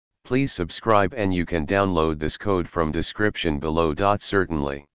Please subscribe and you can download this code from description below.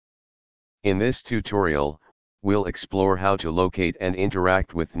 Certainly. In this tutorial, we'll explore how to locate and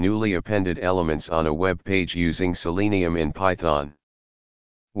interact with newly appended elements on a web page using Selenium in Python.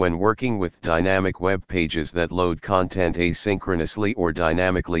 When working with dynamic web pages that load content asynchronously or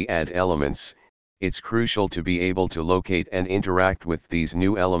dynamically add elements, it's crucial to be able to locate and interact with these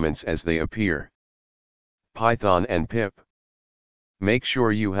new elements as they appear. Python and pip. Make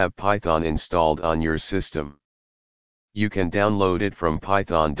sure you have Python installed on your system. You can download it from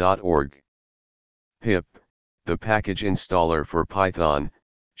python.org. Pip, the package installer for Python,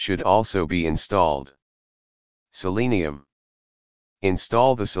 should also be installed. Selenium.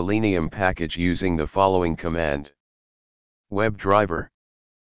 Install the Selenium package using the following command. WebDriver.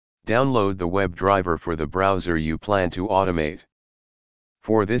 Download the WebDriver for the browser you plan to automate.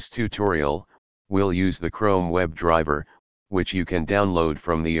 For this tutorial, we'll use the Chrome WebDriver, which you can download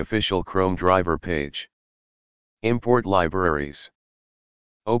from the official ChromeDriver page. Import libraries.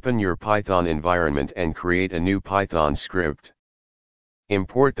 Open your Python environment and create a new Python script.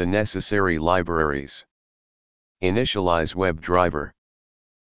 Import the necessary libraries. Initialize WebDriver.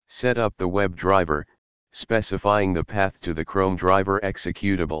 Set up the WebDriver, specifying the path to the ChromeDriver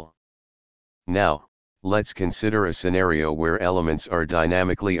executable. Now, let's consider a scenario where elements are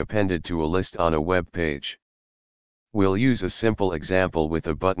dynamically appended to a list on a web page. We'll use a simple example with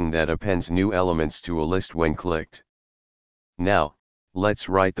a button that appends new elements to a list when clicked. Now, let's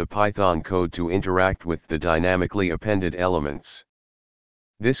write the Python code to interact with the dynamically appended elements.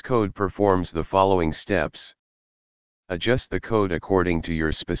 This code performs the following steps. Adjust the code according to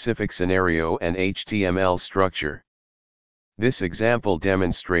your specific scenario and HTML structure. This example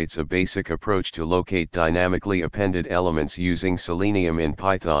demonstrates a basic approach to locate dynamically appended elements using Selenium in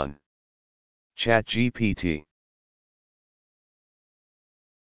Python. ChatGPT.